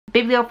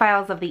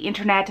Bibliophiles of the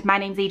internet, my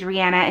name's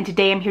Adriana, and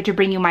today I'm here to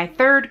bring you my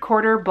third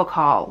quarter book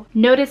haul.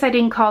 Notice I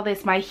didn't call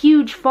this my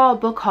huge fall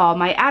book haul,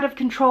 my out of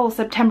control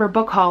September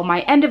book haul,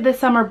 my end of the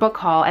summer book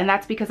haul, and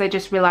that's because I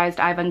just realized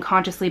I've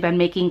unconsciously been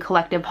making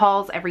collective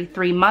hauls every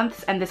 3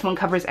 months, and this one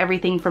covers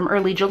everything from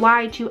early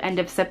July to end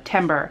of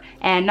September.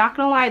 And not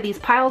gonna lie, these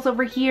piles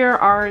over here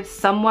are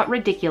somewhat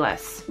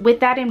ridiculous. With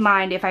that in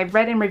mind, if I've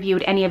read and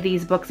reviewed any of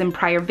these books in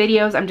prior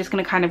videos, I'm just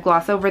gonna kind of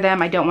gloss over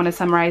them. I don't want to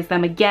summarize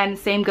them again.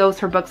 Same goes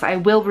for books I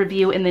will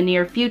review in the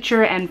near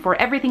future, and for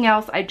everything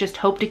else, I just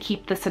hope to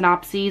keep the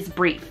synopses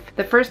brief.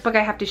 The first book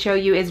I have to show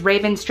you is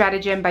Raven's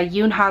Stratagem by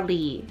Yoon-Ha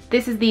Lee.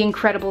 This is the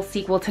incredible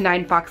sequel to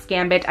Nine Fox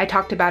Gambit. I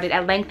talked about it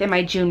at length in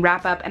my June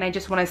wrap-up, and I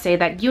just want to say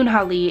that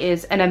Yoon-Ha Lee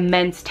is an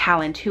immense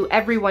talent who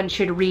everyone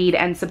should read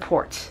and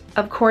support.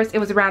 Of course, it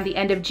was around the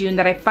end of June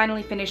that I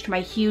finally finished my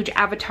huge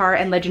Avatar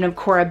and Legend of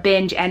Korra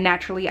binge, and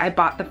naturally I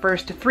bought the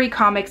first 3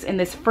 comics in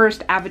this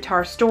first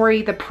Avatar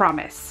story, The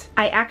Promise.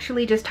 I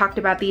actually just talked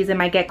about these in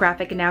my Get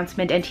Graphic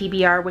announcement and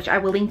TBR, which I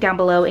will link down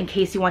below in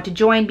case you want to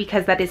join,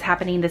 because that is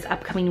happening this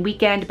upcoming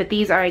weekend, but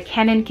these are a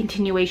canon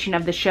continuation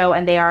of the show,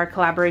 and they are a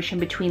collaboration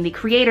between the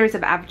creators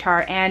of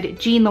Avatar and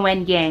Jean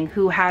Luen Yang,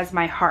 who has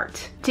my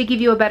heart. To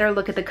give you a better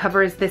look at the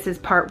covers, this is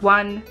part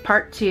 1,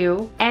 part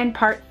 2, and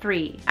part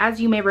 3.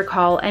 As you may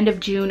recall, end of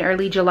June,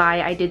 early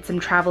July, I did some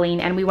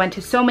traveling, and we went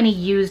to so many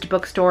used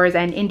bookstores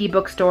and indie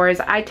bookstores.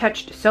 I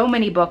touched so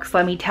many books,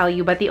 let me tell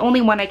you, but the only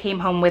one I came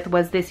home with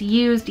was this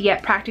used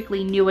yet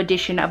practically new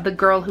edition of The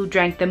Girl Who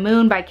Drank the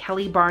Moon by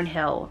Kelly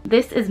Barnhill.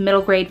 This is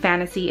middle grade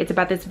fantasy. It's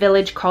about this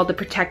village called the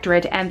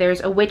Protectorate, and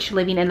there's a witch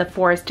living in the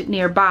forest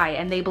nearby,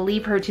 and they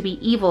believe her to be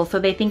evil, so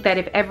they think that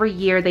if every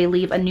year they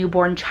leave a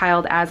newborn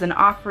child as an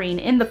offering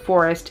in the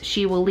forest,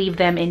 she will leave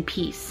them in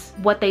peace.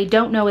 What they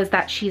don't know is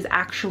that she's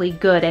actually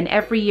good, and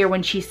every year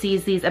when she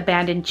sees these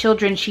abandoned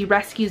children, she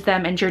rescues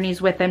them and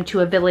journeys with them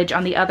to a village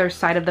on the other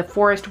side of the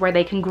forest where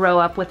they can grow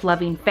up with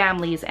loving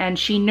families, and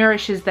she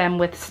nourishes them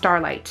with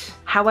starlight.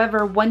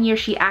 However, one year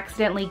she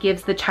accidentally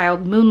gives the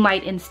child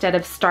moonlight instead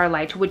of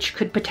starlight, which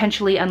could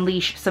potentially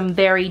unleash some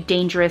very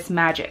dangerous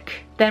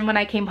magic. Then when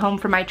I came home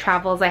from my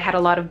travels, I had a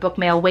lot of book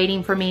mail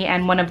waiting for me,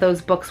 and one of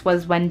those books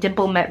was When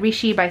Dimple Met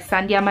Rishi by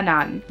Sandhya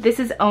Menon. This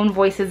is Own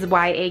Voices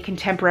YA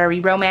contemporary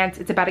romance.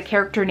 It's about a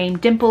character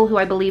named Dimple who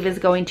I believe is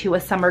going to a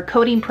summer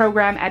coding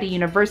program at a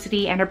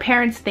university, and her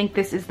parents think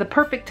this is the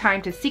perfect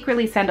time to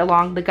secretly send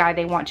along the guy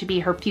they want to be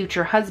her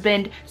future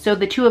husband so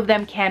the two of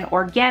them can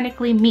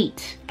organically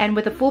meet. And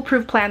with a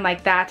foolproof plan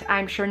like that,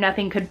 I'm sure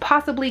nothing could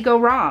possibly go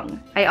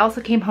wrong. I also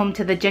came home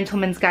to The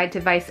Gentleman's Guide to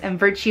Vice and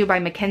Virtue by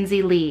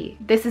Mackenzie Lee.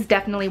 This is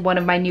definitely one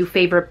of my new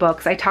favorite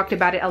books. I talked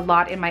about it a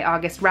lot in my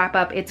August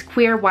wrap-up. It's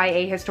queer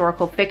YA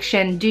historical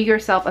fiction. Do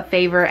yourself a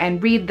favor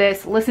and read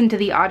this, listen to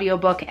the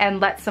audiobook, and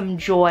let some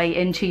joy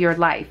into your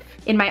life.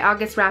 In my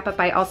August wrap-up,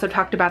 I also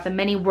talked about The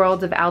Many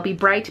Worlds of Albie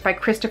Bright by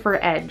Christopher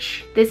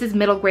Edge. This is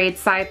middle grade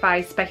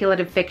sci-fi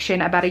speculative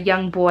fiction about a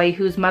young boy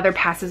whose mother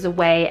passes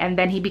away, and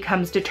then he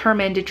becomes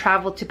determined to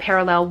travel to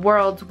parallel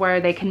worlds where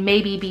they can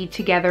maybe be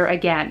together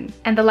again.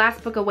 And the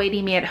last book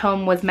awaiting me at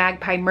home was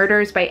Magpie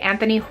Murders by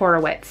Anthony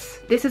Horowitz.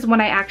 This is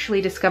one I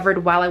actually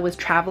discovered while I was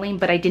traveling,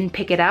 but I didn't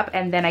pick it up,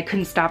 and then I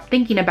couldn't stop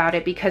thinking about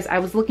it because I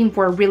was looking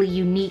for a really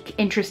unique,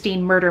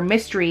 interesting murder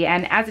mystery,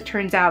 and as it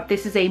turns out,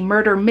 this is a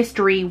murder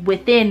mystery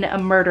within a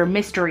murder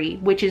mystery,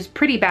 which is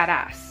pretty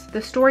badass.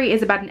 The story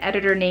is about an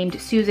editor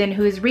named Susan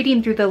who is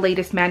reading through the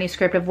latest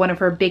manuscript of one of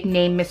her big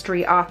name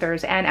mystery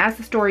authors, and as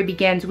the story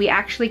begins, we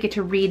actually get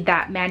to read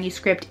that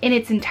manuscript in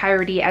its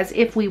entirety as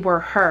if we were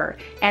her.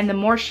 And the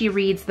more she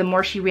reads, the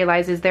more she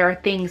realizes there are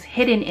things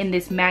hidden in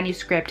this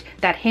manuscript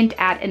that hint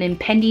at an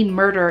impending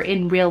murder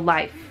in real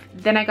life.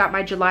 Then I got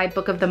my July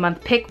Book of the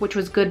Month pick, which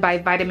was Good by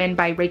Vitamin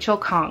by Rachel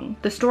Kong.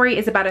 The story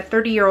is about a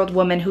 30-year-old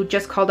woman who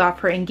just called off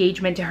her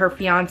engagement to her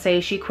fiance.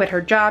 She quit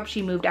her job,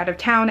 she moved out of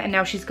town, and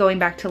now she's going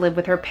back to live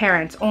with her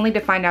parents, only to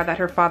find out that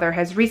her father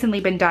has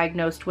recently been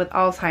diagnosed with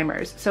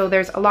Alzheimer's. So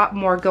there's a lot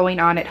more going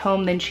on at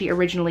home than she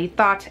originally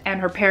thought, and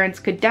her parents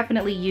could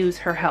definitely use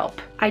her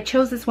help. I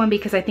chose this one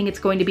because I think it's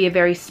going to be a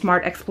very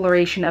smart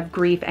exploration of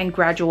grief and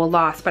gradual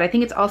loss, but I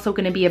think it's also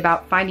going to be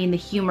about finding the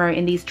humor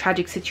in these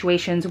tragic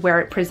situations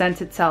where it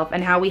presents itself,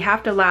 and how we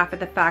have to laugh at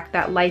the fact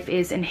that life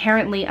is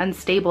inherently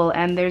unstable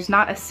and there's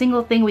not a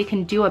single thing we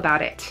can do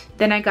about it.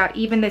 Then I got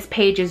Even This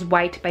Page is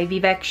White by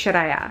Vivek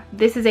Sharaya.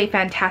 This is a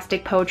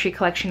fantastic poetry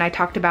collection I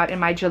talked about in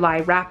my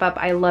July wrap-up.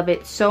 I love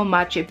it so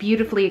much. It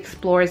beautifully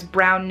explores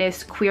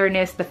brownness,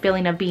 queerness, the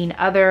feeling of being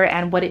other,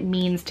 and what it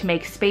means to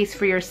make space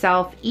for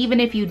yourself. Even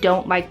if you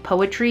don't like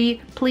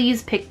poetry,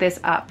 please pick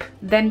this up.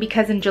 Then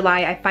because in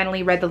July I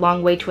finally read The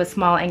Long Way to a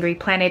Small Angry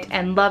Planet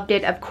and loved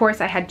it, of course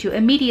I had to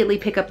immediately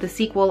pick up the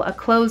sequel, A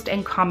Closed Closed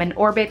and Common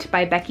Orbit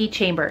by Becky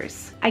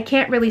Chambers. I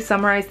can't really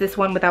summarize this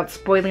one without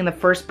spoiling the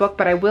first book,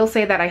 but I will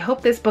say that I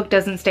hope this book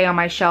doesn't stay on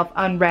my shelf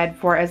unread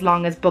for as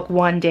long as book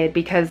 1 did,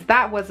 because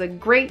that was a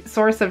great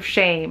source of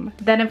shame.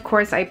 Then of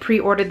course I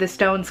pre-ordered The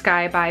Stone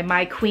Sky by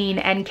my queen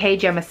N.K.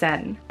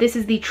 Jemisin. This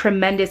is the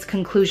tremendous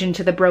conclusion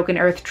to the Broken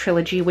Earth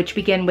trilogy, which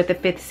begin with the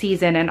 5th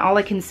season, and all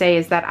I can say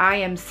is that I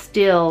am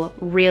still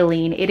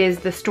reeling. It is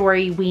the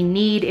story we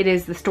need, it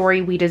is the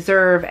story we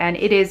deserve, and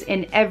it is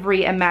in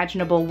every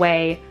imaginable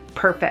way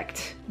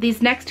perfect.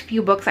 These next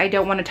few books I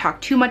don't want to talk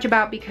too much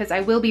about because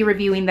I will be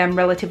reviewing them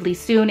relatively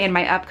soon in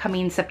my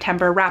upcoming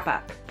September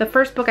wrap-up. The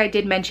first book I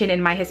did mention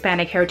in my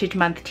Hispanic Heritage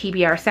Month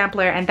TBR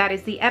sampler, and that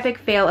is The Epic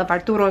Fail of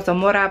Arturo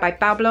Zamora by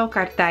Pablo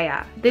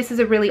Cartaya. This is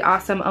a really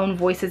awesome Own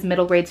Voices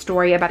middle grade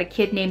story about a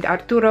kid named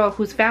Arturo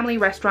whose family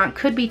restaurant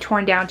could be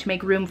torn down to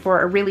make room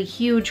for a really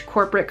huge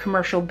corporate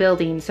commercial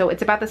building. So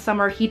it's about the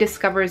summer he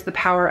discovers the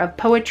power of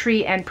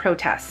poetry and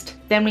protest.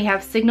 Then we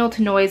have Signal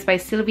to Noise by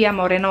Silvia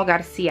Moreno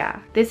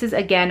Garcia. This is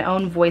again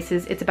Own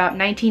Voices. It's about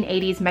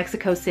 1980s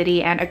Mexico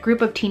City and a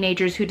group of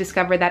teenagers who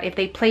discover that if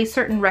they play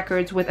certain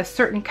records with a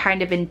certain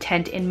kind of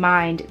intent in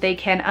mind, they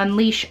can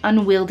unleash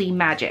unwieldy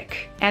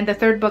magic. And the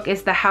third book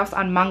is The House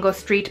on Mango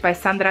Street by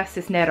Sandra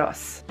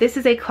Cisneros. This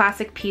is a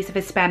classic piece of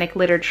Hispanic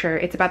literature.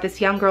 It's about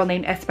this young girl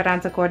named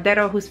Esperanza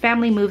Cordero whose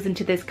family moves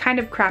into this kind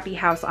of crappy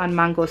house on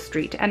Mango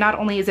Street. And not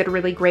only is it a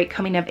really great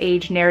coming of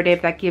age narrative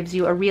that gives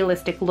you a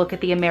realistic look at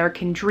the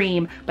American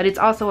dream, but it's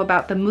also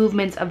about the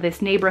movements of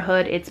this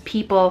neighborhood, its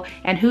people,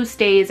 and who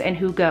stays and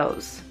who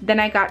goes. Then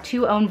I got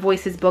 2 Own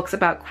Voices books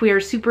about queer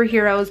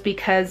superheroes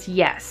because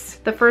yes.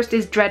 The first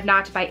is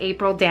Dreadnought by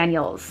April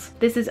Daniels.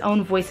 This is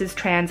Own Voices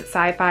trans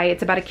sci-fi.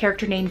 It's about a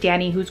character named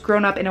Danny who's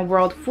grown up in a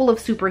world full of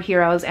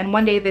superheroes, and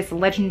one day this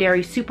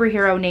legendary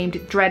superhero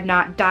named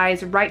Dreadnought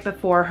dies right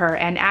before her,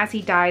 and as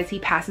he dies he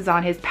passes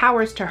on his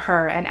powers to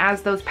her, and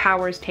as those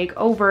powers take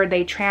over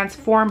they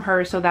transform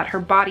her so that her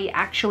body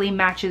actually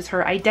matches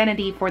her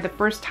identity for the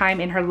first time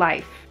in her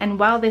life. And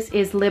while this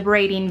is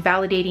liberating,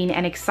 validating,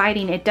 and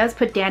exciting, it does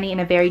put Danny in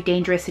a very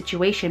dangerous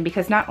situation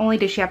because not only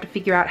does she have to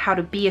figure out how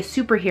to be a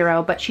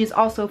superhero, but she's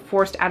also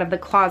forced out of the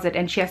closet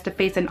and she has to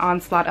face an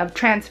onslaught of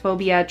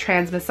transphobia,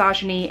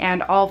 transmisogyny,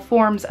 and all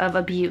forms of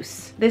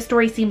abuse. This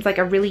story seems like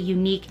a really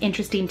unique,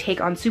 interesting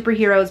take on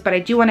superheroes, but I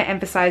do want to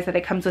emphasize that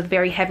it comes with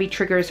very heavy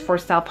triggers for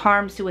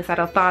self-harm,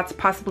 suicidal thoughts,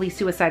 possibly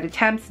suicide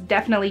attempts,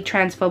 definitely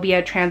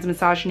transphobia,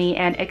 transmisogyny,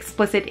 and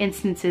explicit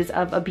instances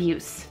of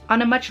abuse.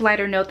 On a much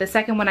lighter note, the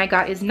second one I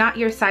got is Not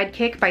Your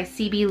Sidekick by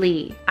C.B.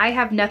 Lee. I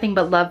have nothing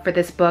but love for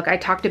this book. I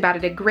talked about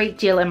it a great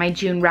deal in my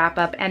June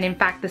wrap-up, and in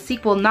fact the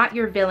sequel Not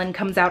Your Villain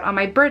comes out on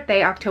my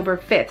birthday, October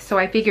 5th, so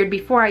I figured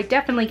before I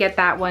definitely get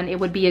that one, it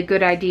would be a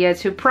good idea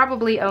to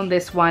probably own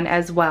this one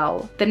as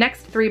well. The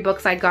next 3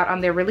 books I got on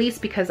their release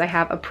because I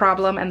have a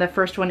problem, and the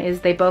first one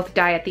is They Both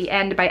Die at the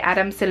End by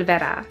Adam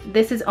Silvera.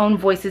 This is Own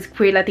Voices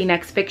queer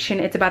Latinx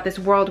fiction. It's about this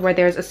world where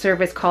there's a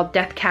service called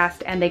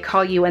Deathcast, and they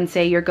call you and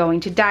say you're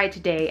going to die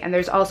today. And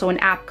there's also an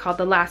app called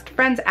the Last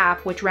Friends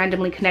app, which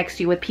randomly connects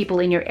you with people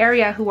in your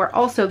area who are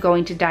also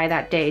going to die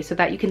that day, so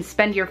that you can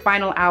spend your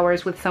final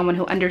hours with someone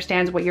who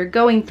understands what you're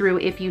going through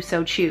if you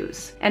so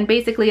choose. And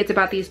basically it's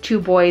about these 2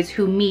 boys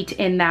who meet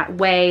in that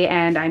way,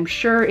 and I'm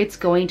sure it's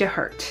going to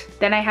hurt.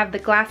 Then I have The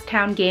Glass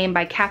Town Game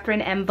by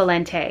Catherine M.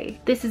 Valente.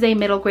 This is a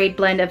middle grade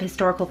blend of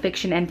historical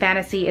fiction and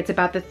fantasy. It's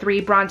about the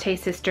 3 Bronte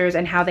sisters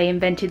and how they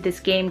invented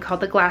this game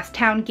called the Glass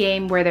Town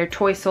Game, where their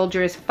toy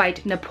soldiers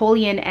fight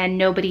Napoleon and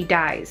nobody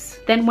dies.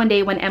 Then one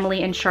day when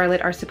Emily and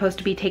Charlotte are supposed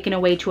to be taken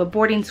away to a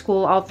boarding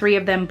school, all 3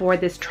 of them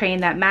board this train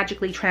that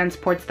magically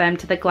transports them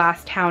to the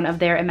glass town of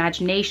their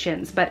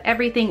imaginations. But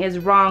everything is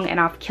wrong and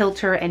off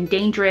kilter and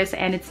dangerous,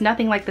 and it's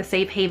nothing like the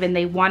safe haven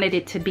they wanted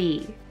it to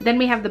be. Then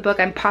we have the book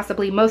I'm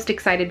possibly most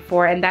excited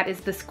for, and that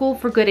is The School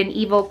for Good and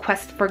Evil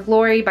Quest for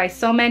Glory by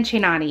Soman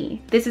Chenani.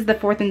 This is the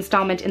 4th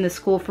installment in the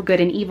School for Good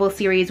and Evil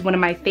series, one of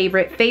my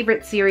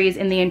favorite series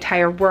in the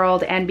entire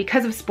world, and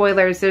because of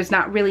spoilers, there's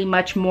not really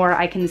much more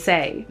I can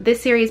say.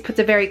 This series puts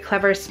a very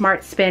clever,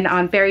 smart spin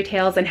on fairy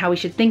tales and how we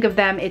should think of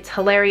them. It's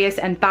hilarious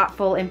and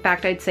thoughtful. In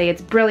fact, I'd say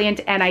it's brilliant,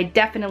 and I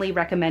definitely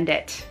recommend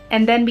it.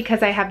 And then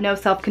because I have no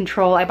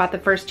self-control, I bought the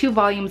first 2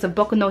 volumes of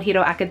Boku no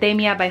Hero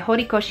Academia by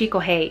Horikoshi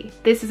Kohei.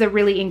 This is a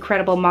really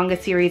incredible manga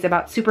series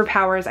about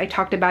superpowers. I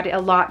talked about it a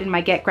lot in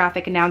my Get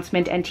Graphic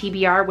announcement and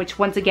TBR, which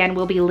once again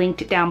will be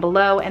linked down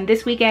below, and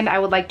this weekend I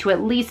would like to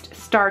at least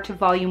start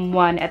volume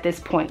 1 at this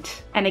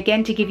point. And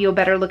again, to give you a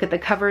better look at the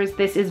covers,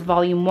 this is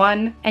volume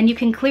 1, and you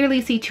can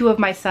clearly see 2 of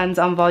my sons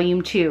on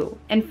volume 2.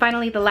 And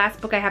finally, the last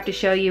book I have to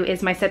show you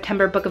is my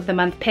September Book of the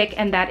Month pick,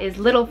 and that is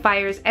Little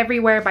Fires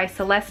Everywhere by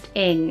Celeste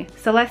Ng.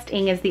 Celeste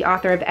Ng is the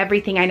author of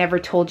Everything I Never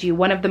Told You,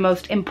 one of the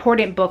most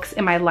important books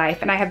in my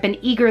life, and I have been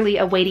eagerly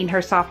awaiting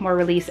her sophomore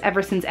release release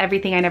ever since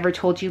Everything I Never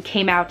Told You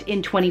came out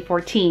in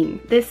 2014.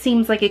 This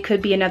seems like it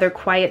could be another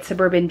quiet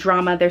suburban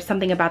drama. There's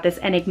something about this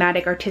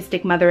enigmatic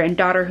artistic mother and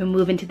daughter who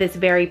move into this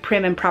very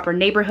prim and proper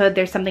neighborhood.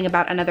 There's something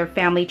about another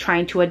family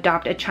trying to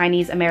adopt a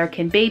Chinese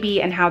American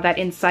baby and how that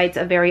incites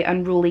a very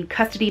unruly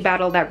custody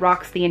battle that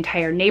rocks the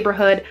entire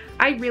neighborhood.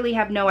 I really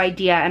have no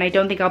idea, and I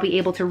don't think I'll be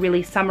able to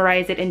really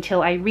summarize it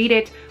until I read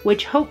it,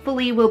 which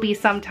hopefully will be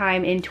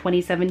sometime in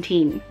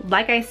 2017.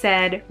 Like I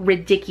said,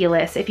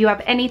 ridiculous. If you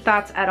have any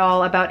thoughts at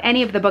all about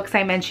any of the books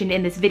I mentioned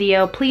in this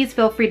video, please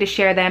feel free to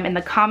share them in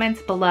the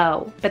comments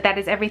below. But that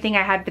is everything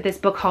I had for this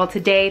book haul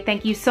today.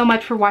 Thank you so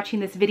much for watching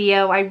this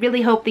video. I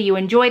really hope that you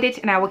enjoyed it,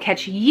 and I will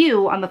catch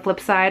you on the flip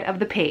side of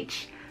the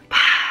page.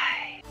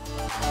 Bye!